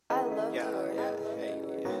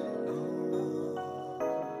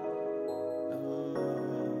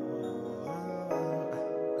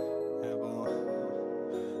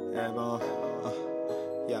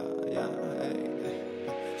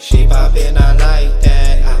She poppin', I like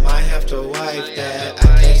that. I might have to wipe that.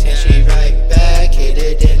 I text and she right back. Hit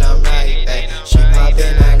it, then I'm right back. She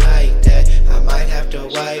poppin', I like that. I might have to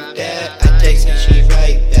wipe that. I text and she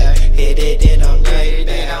right back. Hit it, then I'm right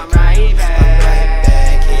back. I'm right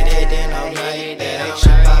back. Hit it, then I'm right back. She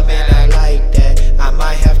poppin', I like that. I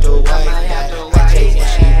might have to wipe that. I text and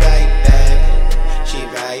she right back. She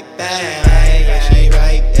right back. She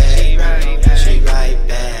right back. She right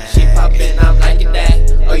back. She poppin', I'm liking that.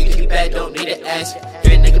 Oh, you keep back, don't need to ask.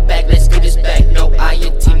 You're a nigga back, let's get this back. No, I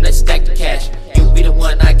your team, let's stack the cash. You be the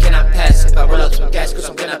one I cannot pass. If I roll up some gas, cause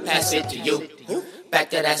I'm gonna pass it to you. Back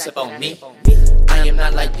that ass up on me. I am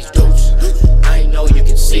not like these dudes. I know you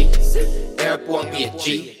can see. Airborne be a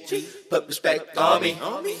G. Put respect on me.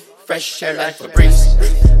 Fresh hair like Febreze.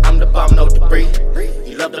 I'm the bomb, no debris.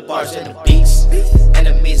 You love the bars and the beats.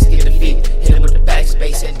 Enemies get defeat. Hit him with the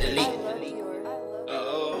backspace and delete.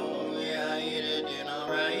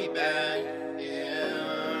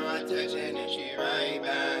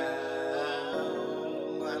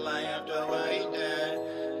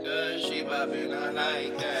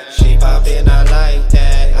 She poppin', I like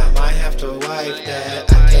that. I might have to wipe that.